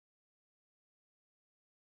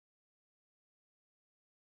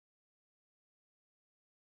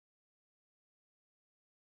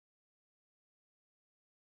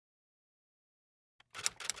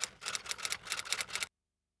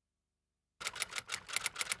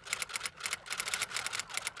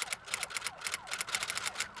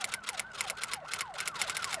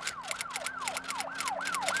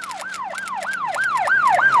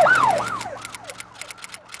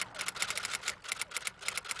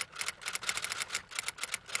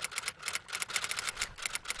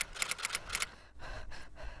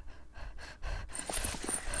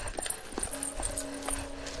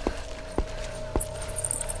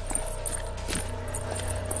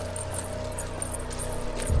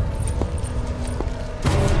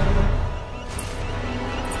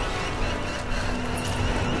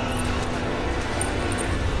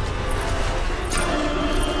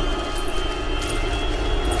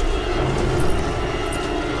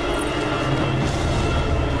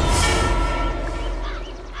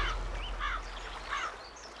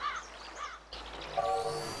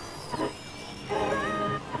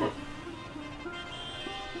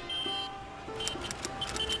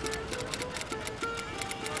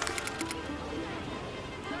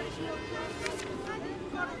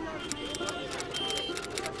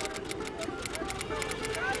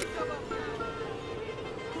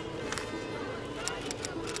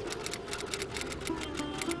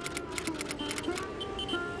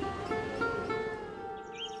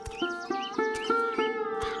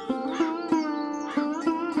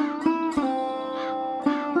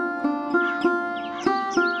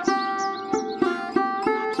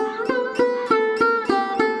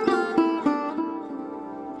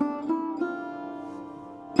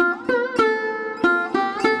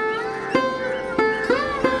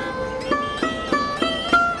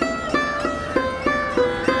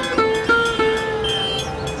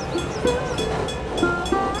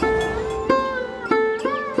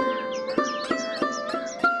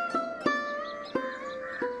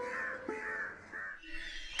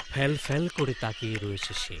ফ্যাল ফ্যাল করে তাকিয়ে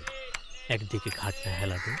রয়েছে সে। একদিকে ঘাটটা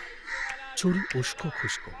হেলানো, চুল উস্কো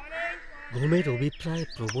খুস্কো, ঘুমের অভিপ্রায়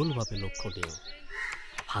প্রবলভাবে লক্ষণীয়।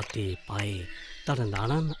 হাতে পায়ে তার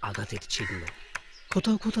নানান আঘাতের চিহ্ন,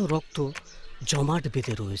 কোথাও কোথাও রক্ত জমাট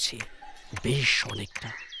বেঁধে রয়েছে বেশ অনেকটা।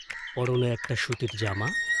 পরনে একটা সুতির জামা,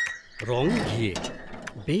 রং ঘিয়ে,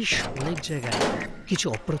 বেশ অনেক জায়গায় কিছু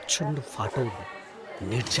অপ্রচ্ছন্ন ফাটল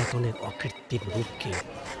নির্যাতনের অকৃত্রিম রূপকে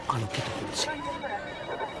আলোকিত করেছে।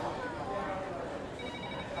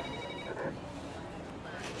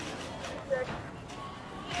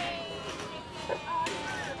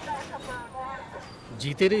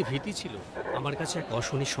 জিতের এই ভীতি ছিল আমার কাছে এক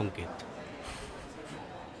অশনি সংকেত।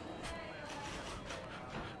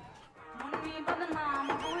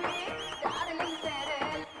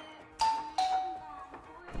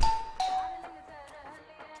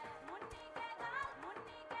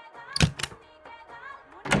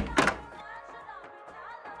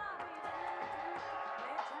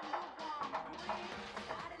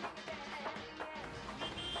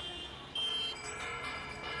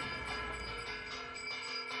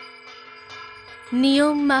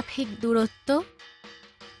 নিয়ম মাফিক দূরত্ব,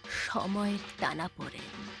 সময়ের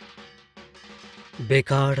টানাপোড়েন,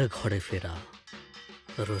 বেকার ঘরে ফেরা,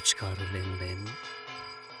 রোজকার লেনদেন,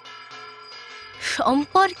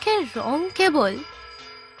 সম্পর্কের রং কেবল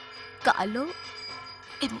কালো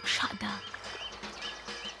এবং সাদা।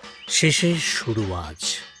 শেষে শুরু আজ,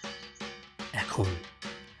 এখন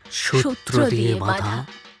সূত্র দিয়ে বাঁধা।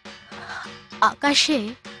 আকাশে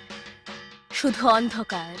শুধু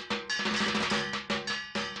অন্ধকার,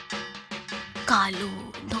 কালো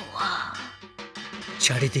ধোঁয়া,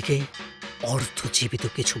 চারিদিকে অর্ধজীবিত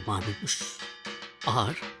কিছু মানুষ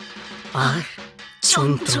আর আর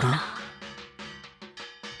যন্ত্রণা।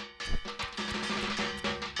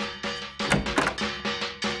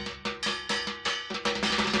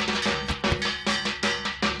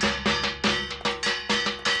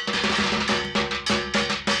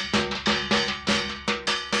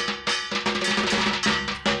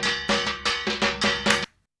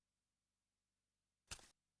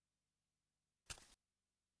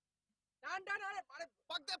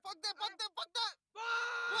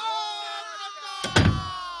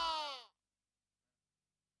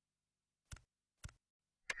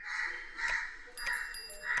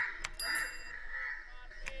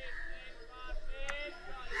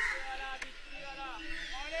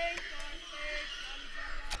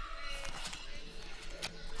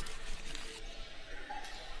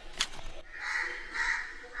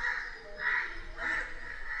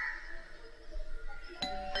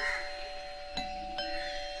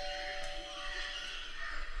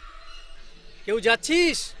 কেউ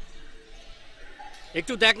যাচ্ছিস?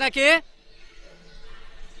 একটু দেখ না কে।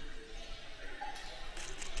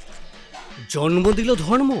 জন্ম দিল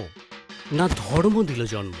ধর্ম, না ধর্ম দিল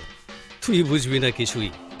জন্ম? তুই বুঝবি না কিছুই,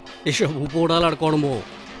 এসব উপরালার কর্ম।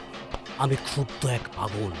 আমি ক্ষুব্ধ এক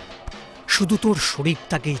পাগল, শুধু তোর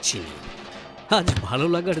শরীরটাকেই চিনি। আজ ভালো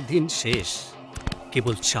লাগার দিন শেষ,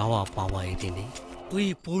 কেবল চাওয়া পাওয়া এ দিনে। তুই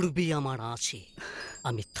পড়বি আমার আছে,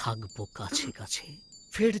 আমি থাকবো কাছে কাছে।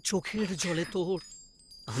 ফের চোখের জলে তোর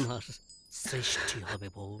আমার সৃষ্টি হবে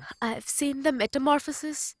বউ। I have seen the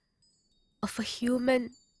metamorphosis of a human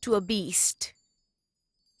to a beast.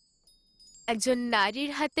 একজন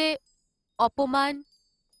নারীর হাতে অপমান,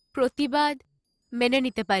 প্রতিবাদ মেনে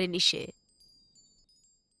নিতে পারেনি সে।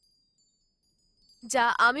 যা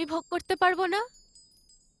আমি ভোগ করতে পারবো না,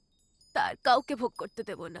 তার কাউকে ভোগ করতে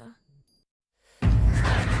দেব না।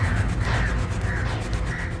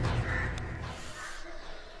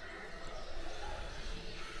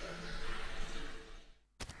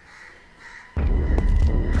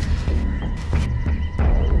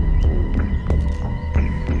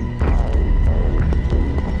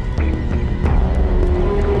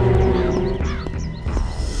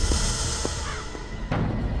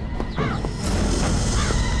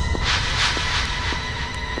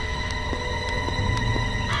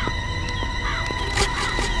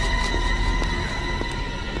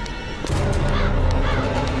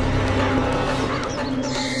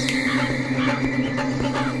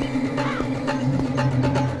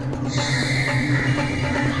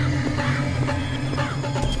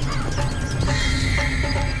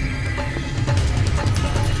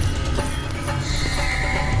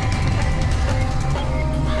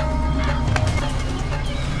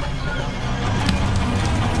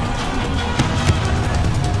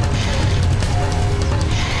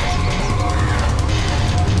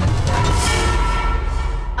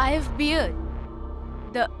 I have beared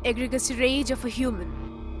the egregious rage of a human.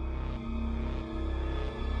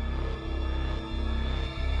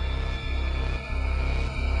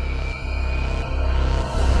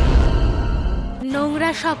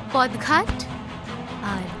 নোংরা সব পদঘাট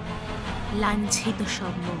আর লাঞ্ছিত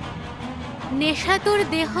সব মন। নেশাতুর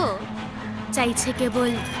দেহ চাইছে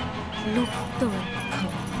কেবল লুপ্ত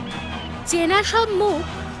অক্ষর। চেনা সব মুখ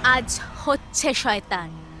আজ হচ্ছে শয়তান,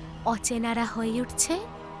 অচেনারা হয়ে উঠছে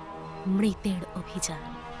মৃতের অভিযান।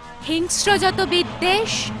 হিংস্র যত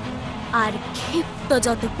বিদ্বেষ আর ক্ষিপ্ত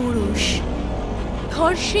যত পুরুষ,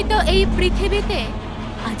 ধর্ষিত এই পৃথিবীতে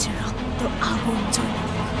আজ রক্ত আগুন জ্বলে।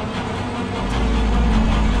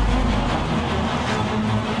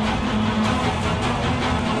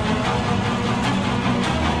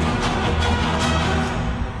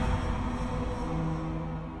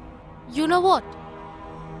 You know what?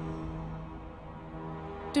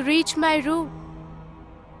 To reach my room,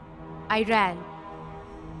 I ran.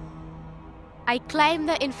 I climbed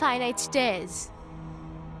the infinite stairs.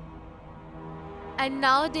 And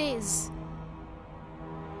nowadays,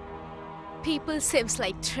 people seems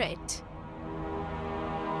like threat.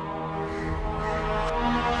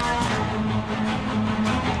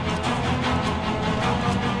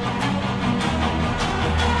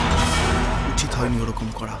 উচিত হয়নি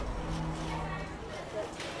ওরকম করা।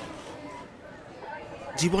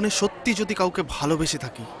 জীবনে সত্যি যদি কাউকে ভালোবেসে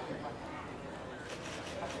থাকি,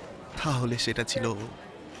 তাহলে সেটা ছিল ও।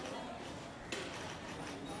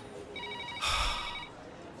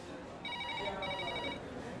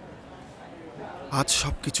 আজ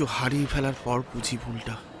সবকিছু হারিয়ে ফেলার পর বুঝি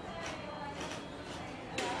ভুলটা।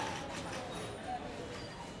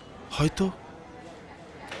 হয়তো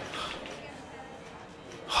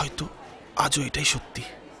হয়তো আজও এটাই সত্যি।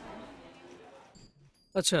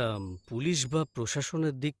 আচ্ছা, পুলিশ বা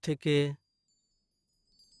প্রশাসনের দিক থেকে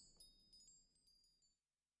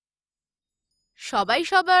সবাই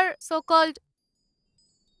সবার সো কল্ড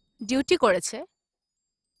ডিউটি করেছে।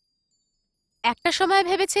 একটা সময়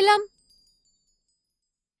ভেবেছিলাম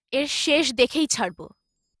এর শেষ দেখেই ছাড়ব,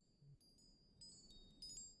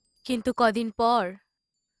 কিন্তু কদিন পর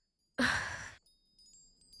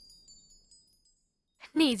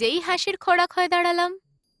নিজেই হাসির খোরাক হয়ে দাঁড়ালাম।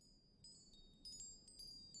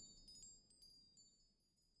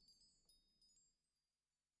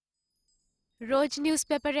 রোজ নিউজ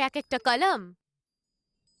পেপারে এক একটা column,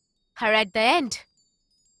 R at the end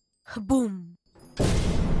broom.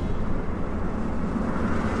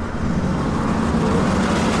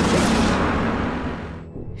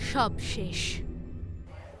 সব শেষ।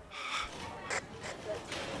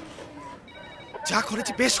 যা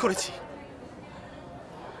করেছি বেশ করেছি।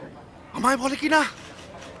 আমায় বলে কি না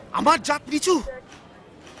আমার জাত নিচু,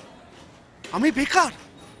 আমি বেকার।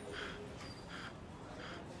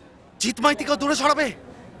 জিত মাইতিকে দূরে সরাবে,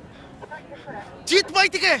 জিত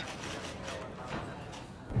মাইতিকে।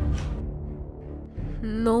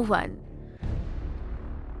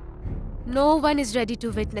 No one is ready to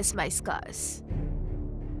witness my scars.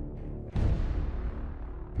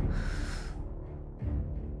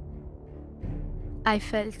 I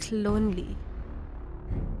felt lonely.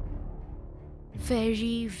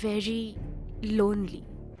 Very, very lonely.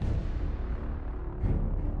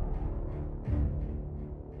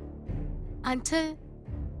 Until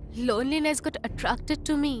loneliness got attracted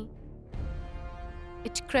to me.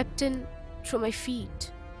 It crept in through my feet.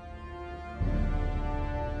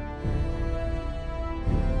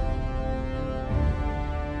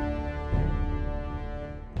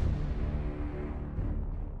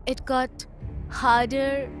 It got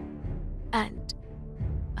harder and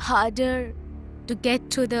harder to get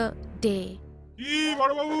to the day. কি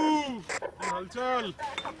বড় বাবু, হালচাল?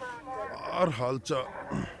 আর হালচাল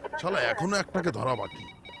শালা, এখনো একটাকে ধরা বাকি।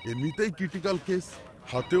 এমনিতেই critical case,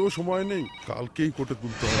 হাতেও সময় নেই, কালকেই কোর্টে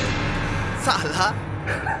তুলতে হবে। সালা,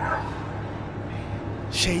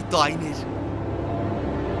 সেই তো আইনের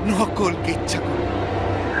নকল কেচ্ছা করে।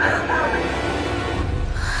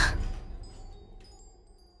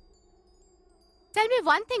 Tell me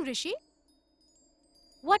one thing, Rishi.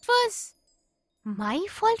 What was my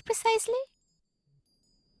fault precisely?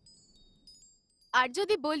 আর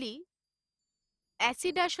যদি বলি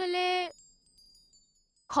অ্যাসিড আসলে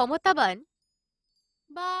ক্ষমতাবান,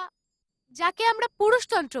 বা যাকে আমরা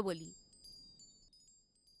পুরুষতন্ত্র বলি,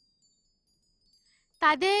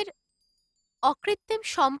 তাদের অকৃত্রিম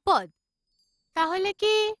সম্পদ, তাহলে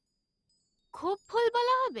কি খুব ভুল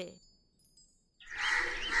বলা হবে?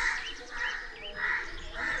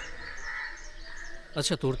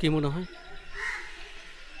 আচ্ছা, তোর কি মনে হয়?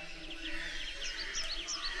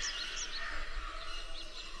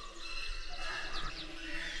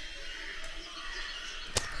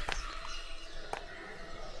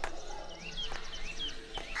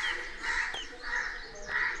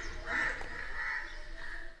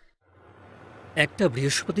 একটা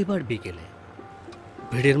বৃহস্পতিবার বিকেলে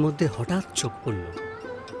ভিড়ের মধ্যে হঠাৎ চোখ পড়ল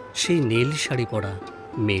সেই নীল শাড়ি পরা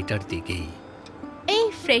মেয়েটার দিকেই। এই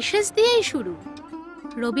ফ্রেশার্স দিয়েই শুরু।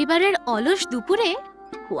 রবিবারের অলস দুপুরে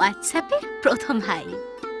হোয়াটসঅ্যাপে প্রথম হাই।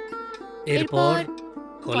 এরপর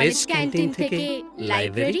কলেজ ক্যান্টিন থেকে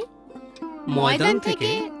লাইব্রেরি, ময়দান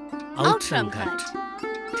থেকে আউটরাম ঘাট,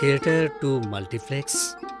 theatre two multiplex,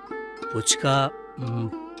 fuchka,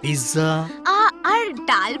 pizza, আর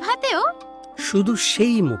ডাল ভাতেও। শুধু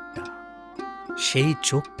সেই মুখটা, সেই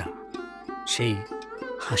চোখটা, সেই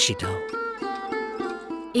হাসিটাও।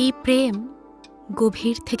 এই প্রেম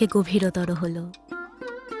গভীর থেকে গভীরতর হলো।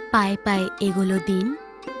 পায়ে পায়ে এগোলো দিন,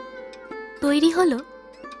 তৈরি হলো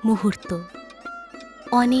মুহূর্ত,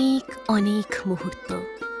 অনেক অনেক মুহূর্ত।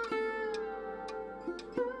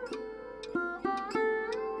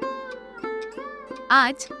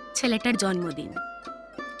 আজ ছেলেটার জন্মদিন।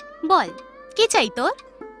 বল, কি চাই তোর?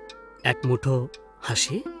 এক মুঠো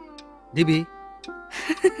হাসি দিবি?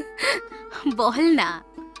 বল না।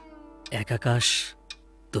 এক আকাশ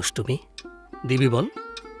দুষ্টুমি দিবি বল?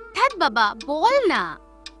 ধ্যাৎ বাবা, বল না।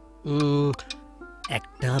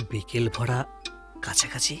 একটা বিকেল ভরা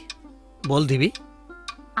কাছাকাছি বল দিবি?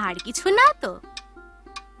 আর কিছু না তো?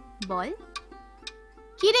 বল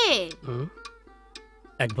কি রে?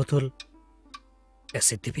 এক বোতল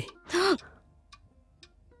অ্যাসিড দিবি?